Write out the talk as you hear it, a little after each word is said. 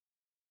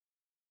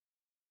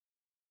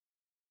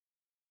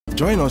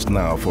Join us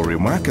now for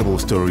remarkable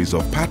stories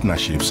of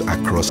partnerships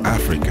across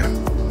Africa,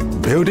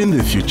 building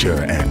the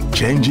future and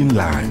changing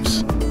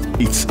lives.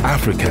 It's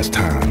Africa's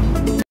time.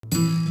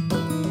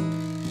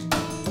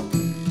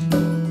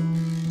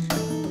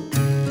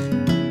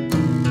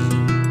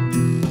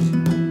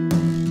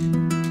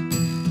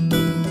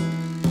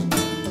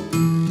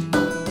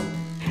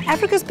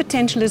 Africa's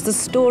potential is the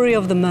story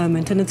of the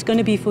moment, and it's going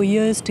to be for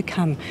years to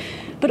come.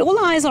 But all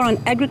eyes are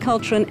on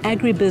agriculture and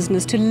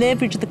agribusiness to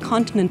leverage the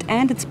continent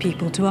and its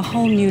people to a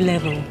whole new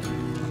level.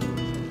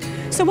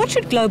 So what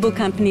should global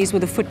companies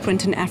with a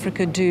footprint in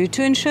Africa do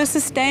to ensure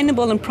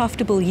sustainable and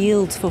profitable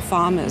yields for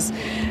farmers?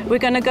 We're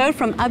going to go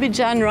from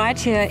Abidjan right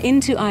here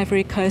into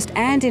Ivory Coast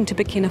and into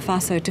Burkina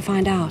Faso to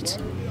find out.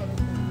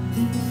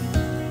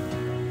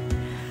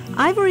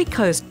 Ivory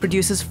Coast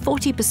produces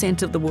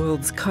 40% of the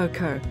world's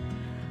cocoa.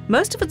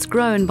 Most of it's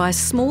grown by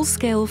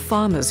small-scale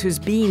farmers whose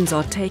beans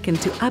are taken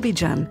to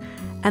Abidjan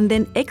and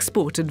then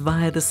exported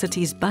via the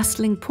city's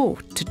bustling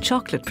port to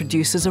chocolate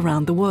producers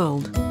around the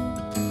world.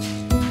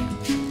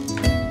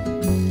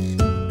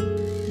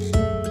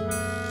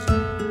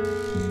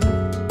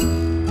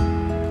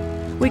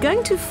 We're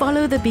going to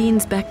follow the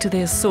beans back to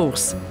their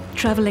source,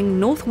 travelling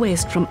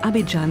northwest from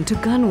Abidjan to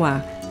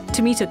Ganwa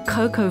to meet a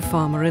cocoa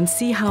farmer and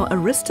see how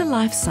Arysta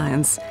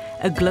LifeScience,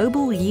 a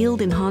global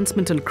yield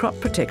enhancement and crop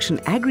protection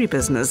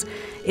agribusiness,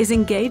 is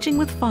engaging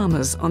with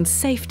farmers on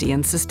safety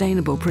and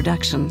sustainable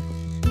production.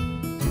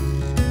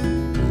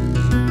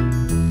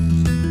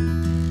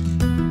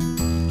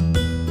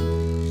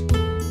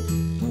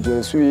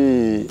 Je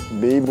suis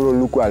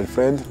Arysta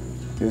Alfred.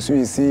 Je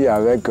suis ici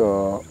avec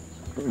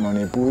mon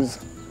épouse.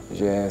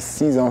 J'ai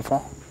 6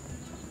 enfants,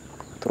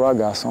 3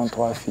 garçons,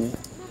 3 filles,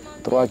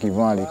 3 qui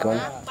vont à l'école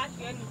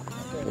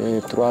et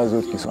 3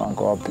 autres qui sont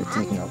encore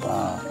petits, qui n'ont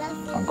pas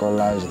encore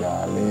l'âge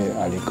d'aller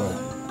à l'école.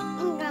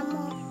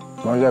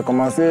 Bon, j'ai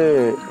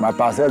commencé ma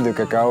parcelle de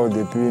cacao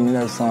depuis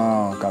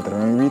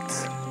 1988.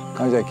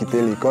 Quand j'ai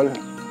quitté l'école,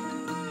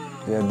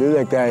 j'ai 2,5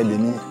 hectares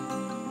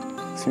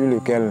sur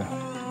lesquels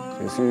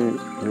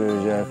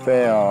j'ai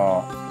fait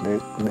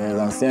des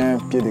anciens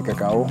pieds de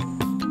cacao.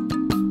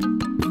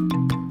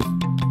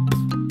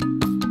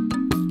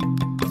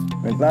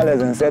 Maintenant,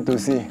 les insectes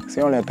aussi,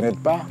 si on ne les traite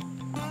pas,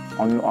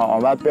 on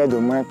va perdre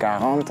au moins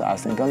 40 à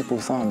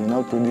 50% de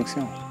notre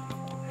production.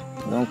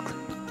 Donc,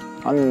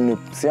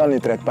 si on ne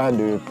traite pas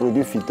de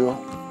produits phyto,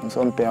 nous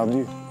sommes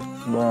perdus.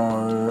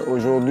 Bon,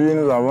 aujourd'hui,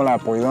 nous avons la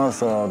présence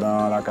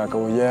dans la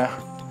cacaoyère,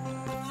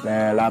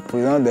 la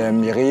présence des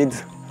myrides,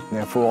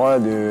 des fourreurs,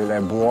 des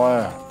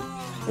bourreurs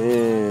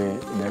et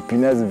des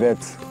punaises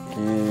vertes qui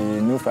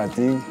nous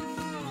fatiguent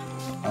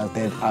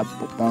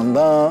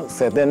pendant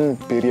certaines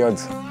périodes.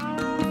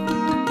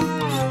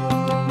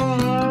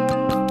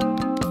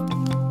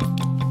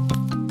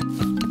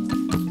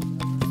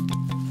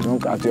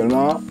 Donc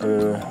actuellement,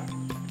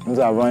 nous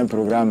avons un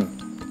programme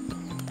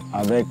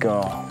avec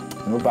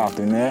nos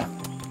partenaires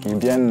qui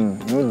viennent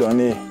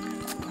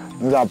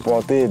nous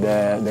apporter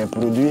des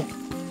produits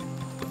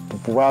pour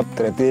pouvoir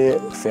traiter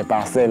ces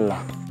parcelles-là.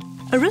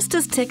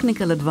 Arysta's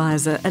technical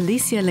advisor,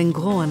 Alicia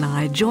Lengro, and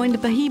I joined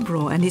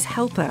Bahibro and his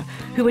helper,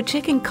 who were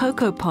checking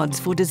cocoa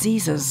pods for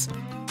diseases.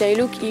 They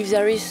look if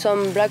there is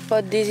some black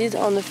pod disease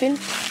on the field,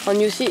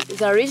 and you see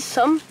there is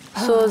some,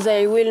 so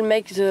they will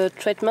make the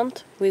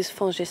treatment with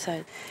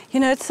fungicide. You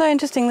know, it's so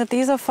interesting that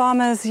these are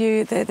farmers,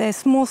 they're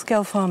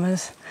small-scale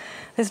farmers.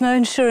 There's no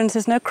insurance,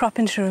 there's no crop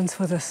insurance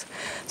for this.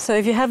 So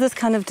if you have this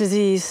kind of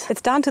disease,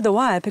 it's down to the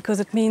wire because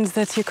it means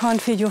that you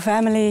can't feed your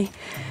family.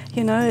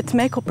 You know, it's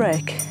make or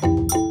break.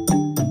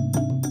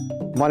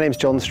 My name's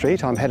John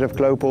Street. I'm Head of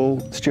Global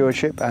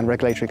Stewardship and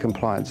Regulatory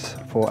Compliance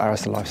for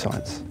Arysta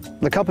LifeScience.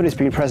 The company's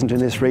been present in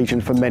this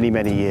region for many,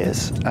 many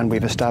years, and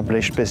we've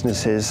established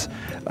businesses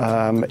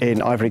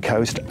in Ivory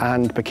Coast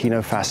and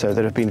Burkina Faso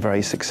that have been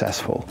very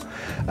successful.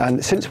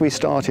 And since we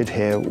started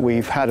here,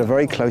 we've had a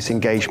very close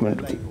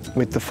engagement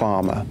with the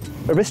farmer.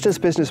 Arysta's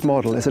business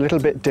model is a little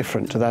bit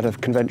different to that of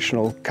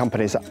conventional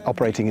companies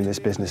operating in this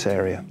business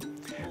area.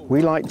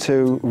 We like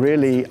to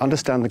really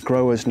understand the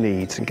grower's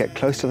needs and get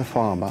close to the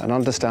farmer and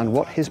understand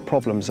what his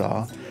problems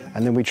are,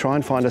 and then we try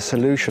and find a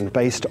solution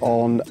based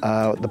on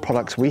the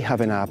products we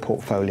have in our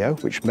portfolio,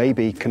 which may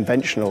be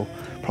conventional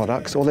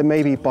products or they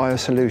may be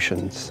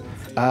biosolutions.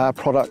 Our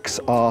products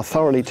are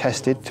thoroughly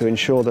tested to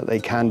ensure that they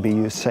can be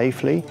used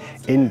safely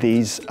in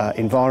these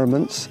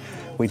environments.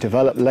 We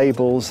develop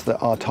labels that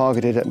are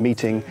targeted at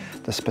meeting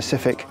the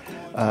specific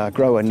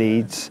grower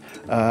needs,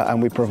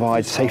 and we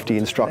provide safety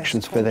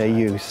instructions for their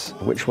use,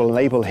 which will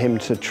enable him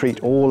to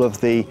treat all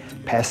of the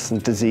pests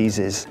and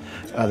diseases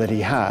that he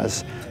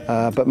has,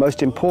 but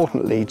most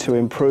importantly to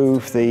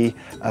improve the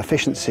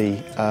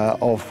efficiency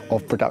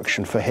of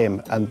production for him,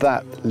 and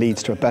that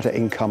leads to a better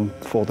income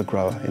for the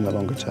grower in the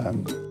longer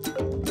term.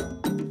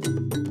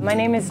 My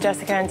name is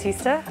Jessica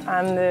Antista.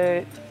 I'm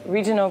the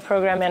Regional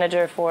Program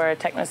Manager for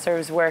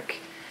TechnoServe's work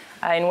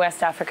in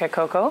West Africa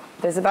cocoa.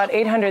 There's about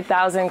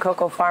 800,000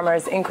 cocoa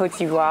farmers in Côte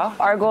d'Ivoire.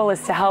 Our goal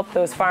is to help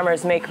those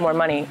farmers make more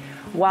money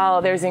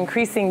while there's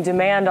increasing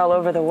demand all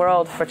over the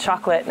world for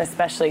chocolate, and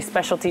especially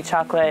specialty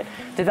chocolate,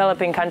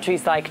 developing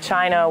countries like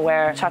China,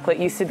 where chocolate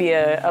used to be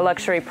a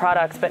luxury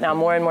product, but now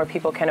more and more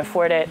people can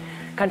afford it.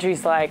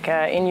 Countries like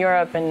in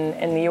Europe and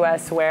in the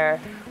US, where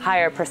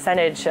higher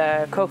percentage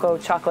cocoa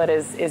chocolate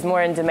is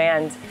more in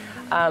demand.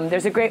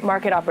 There's a great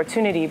market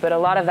opportunity, but a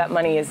lot of that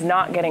money is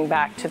not getting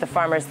back to the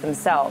farmers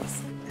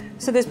themselves.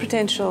 So there's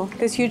potential,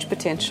 there's huge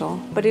potential.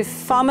 But if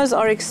farmers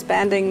are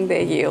expanding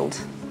their yield,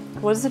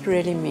 what does it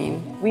really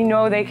mean? We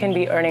know they can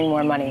be earning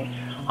more money.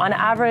 On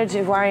average,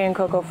 Ivoirian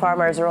cocoa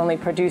farmers are only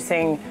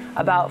producing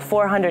about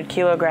 400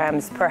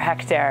 kilograms per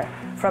hectare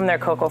from their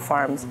cocoa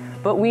farms,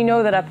 but we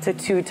know that up to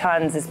 2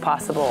 tons is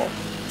possible.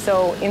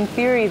 So in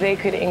theory, they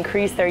could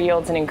increase their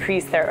yields and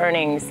increase their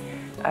earnings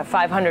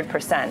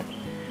 500%.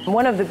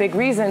 One of the big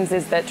reasons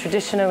is that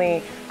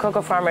traditionally,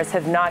 cocoa farmers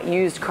have not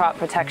used crop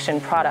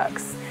protection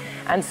products.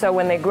 And so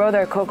when they grow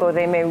their cocoa,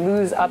 they may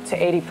lose up to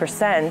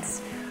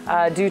 80%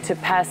 due to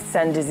pests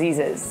and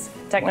diseases.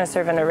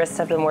 TechnoServe and Arysta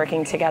have been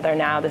working together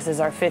now. This is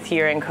our 5th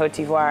year in Côte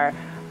d'Ivoire,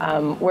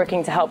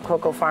 working to help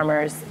cocoa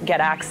farmers get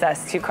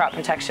access to crop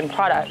protection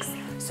products.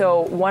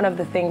 So one of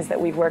the things that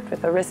we've worked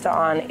with Arysta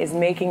on is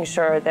making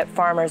sure that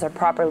farmers are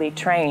properly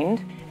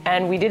trained.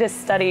 And we did a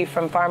study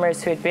from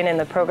farmers who had been in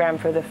the program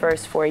for the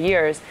first 4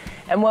 years.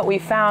 And what we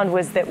found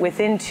was that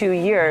within 2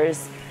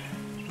 years,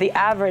 the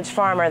average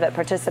farmer that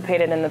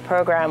participated in the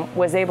program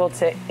was able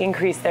to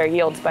increase their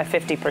yields by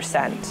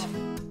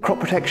 50%. Crop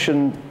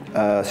protection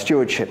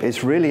stewardship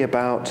is really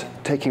about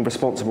taking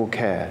responsible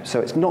care.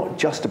 So it's not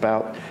just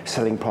about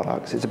selling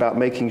products, it's about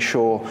making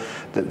sure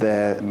that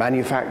they're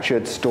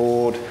manufactured,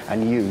 stored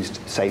and used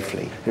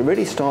safely. It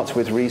really starts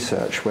with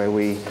research where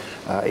we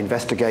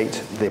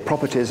investigate the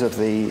properties of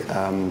the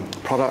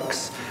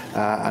products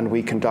and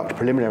we conduct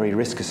preliminary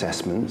risk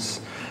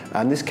assessments.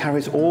 And this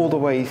carries all the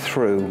way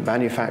through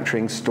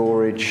manufacturing,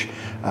 storage,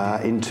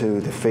 into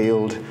the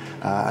field,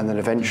 and then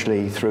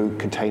eventually through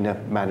container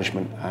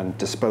management and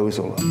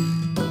disposal.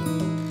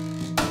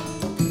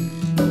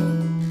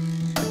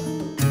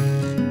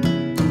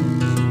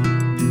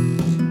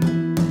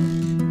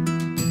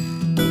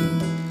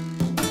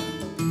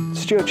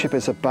 Stewardship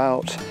is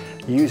about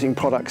using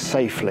products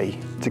safely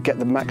to get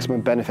the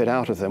maximum benefit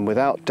out of them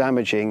without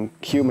damaging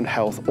human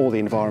health or the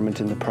environment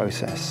in the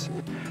process.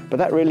 But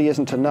that really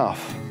isn't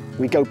enough.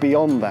 We go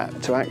beyond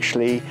that to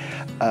actually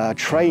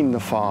train the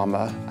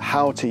farmer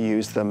how to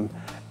use them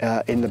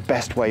in the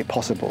best way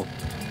possible.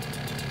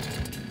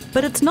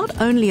 But it's not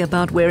only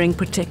about wearing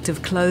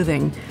protective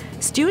clothing.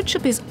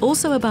 Stewardship is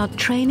also about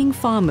training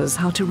farmers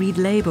how to read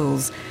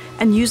labels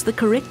and use the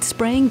correct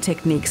spraying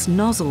techniques,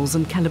 nozzles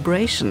and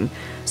calibration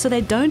so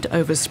they don't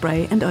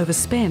overspray and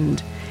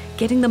overspend,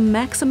 getting the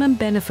maximum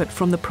benefit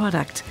from the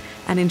product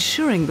and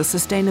ensuring the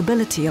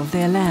sustainability of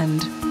their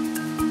land.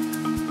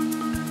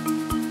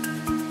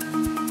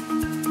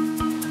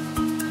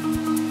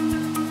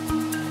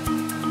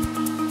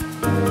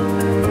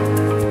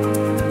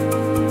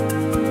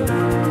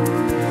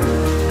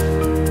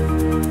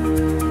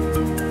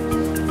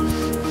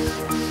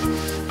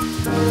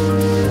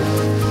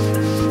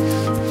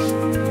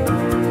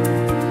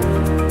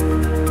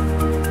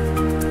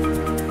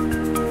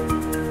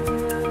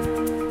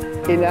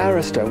 In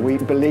Arysta, we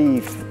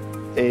believe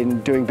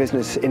in doing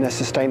business in a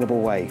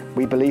sustainable way.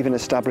 We believe in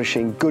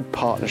establishing good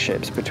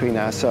partnerships between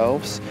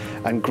ourselves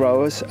and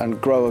growers and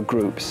grower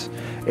groups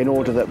in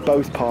order that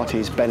both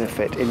parties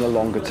benefit in the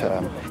longer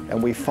term.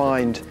 And we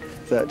find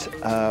that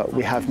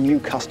we have new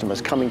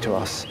customers coming to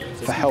us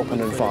for help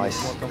and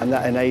advice, and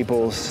that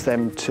enables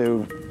them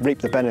to reap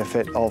the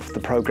benefit of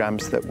the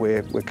programs that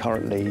we're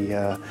currently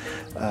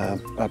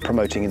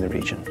promoting in the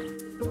region.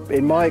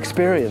 In my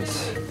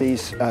experience,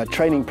 these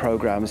training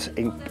programs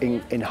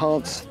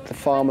enhance the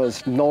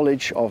farmers'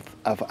 knowledge of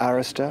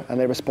Arysta, and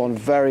they respond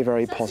very,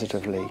 very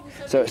positively.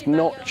 So it's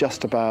not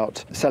just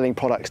about selling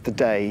products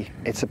today,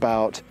 it's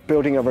about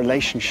building a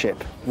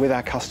relationship with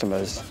our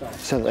customers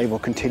so that they will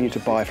continue to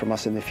buy from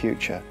us in the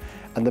future.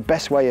 And the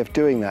best way of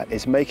doing that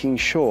is making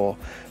sure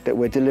that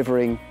we're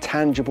delivering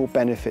tangible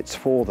benefits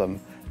for them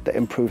that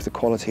improve the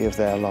quality of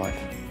their life.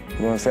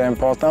 Bon, c'est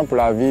important pour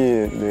la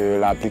vie de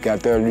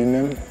l'applicateur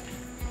lui-même.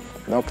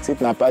 Donc, si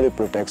tu n'as pas de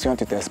protection,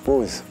 tu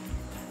t'exposes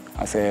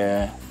à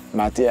ces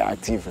matières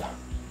actives-là.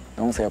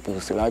 Donc, c'est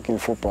pour cela qu'il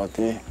faut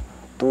porter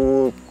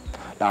tout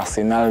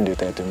l'arsenal de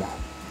traitement.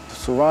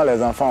 Souvent,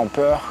 les enfants ont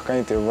peur quand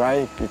ils te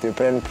voient, puis ils te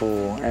prennent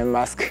pour un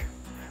masque.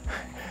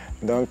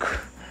 Donc,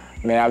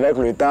 mais avec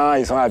le temps,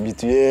 ils sont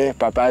habitués.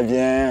 Papa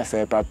vient,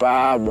 c'est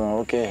papa, bon,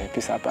 ok, et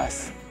puis ça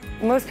passe.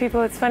 Most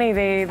people, it's funny,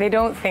 they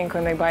don't think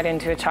when they bite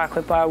into a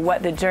chocolate bar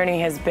what the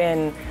journey has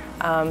been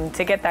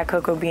to get that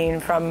cocoa bean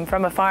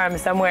from a farm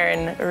somewhere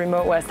in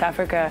remote West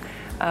Africa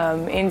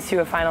into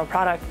a final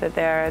product that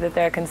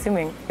they're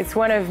consuming. It's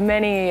one of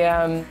many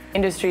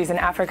industries in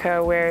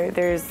Africa where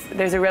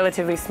there's a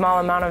relatively small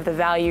amount of the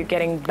value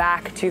getting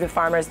back to the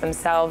farmers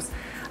themselves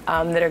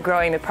that are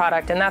growing the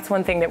product, and that's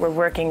one thing that we're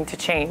working to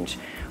change.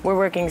 We're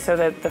working so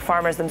that the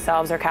farmers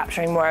themselves are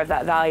capturing more of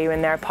that value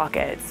in their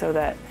pocket, so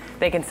that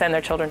they can send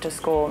their children to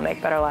school and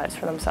make better lives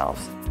for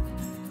themselves.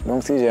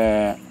 Donc si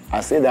j'ai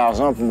assez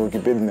d'argent pour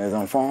m'occuper de mes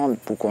enfants,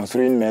 pour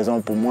construire une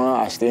maison pour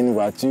moi, acheter une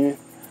voiture,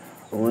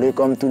 rouler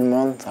comme tout le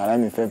monde, ça va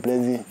me faire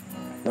plaisir.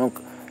 Donc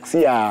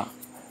s'il y a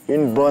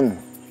une bonne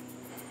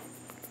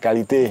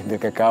qualité de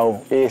cacao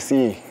et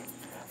si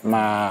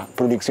ma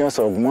production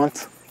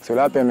s'augmente,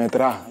 cela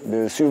permettra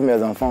de suivre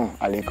mes enfants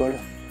à l'école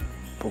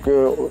pour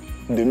que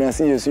demain,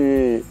 si je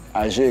suis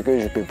âgé et que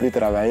je ne peux plus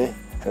travailler,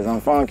 ces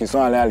enfants qui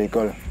sont allés à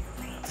l'école,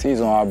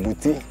 s'ils ont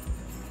abouti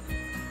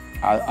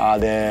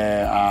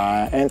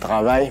à un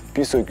travail,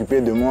 puissent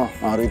s'occuper de moi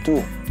en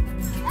retour.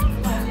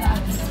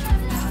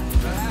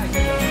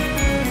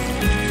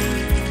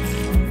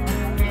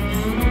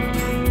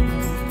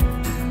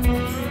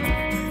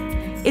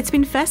 It's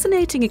been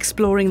fascinating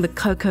exploring the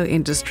cocoa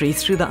industry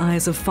through the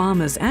eyes of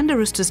farmers and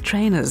Arysta's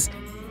trainers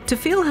to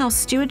feel how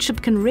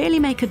stewardship can really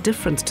make a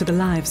difference to the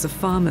lives of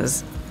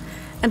farmers.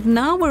 And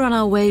now we're on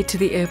our way to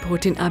the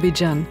airport in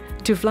Abidjan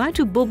to fly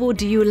to Bobo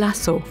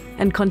Dioulasso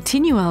and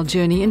continue our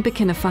journey in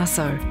Burkina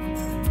Faso.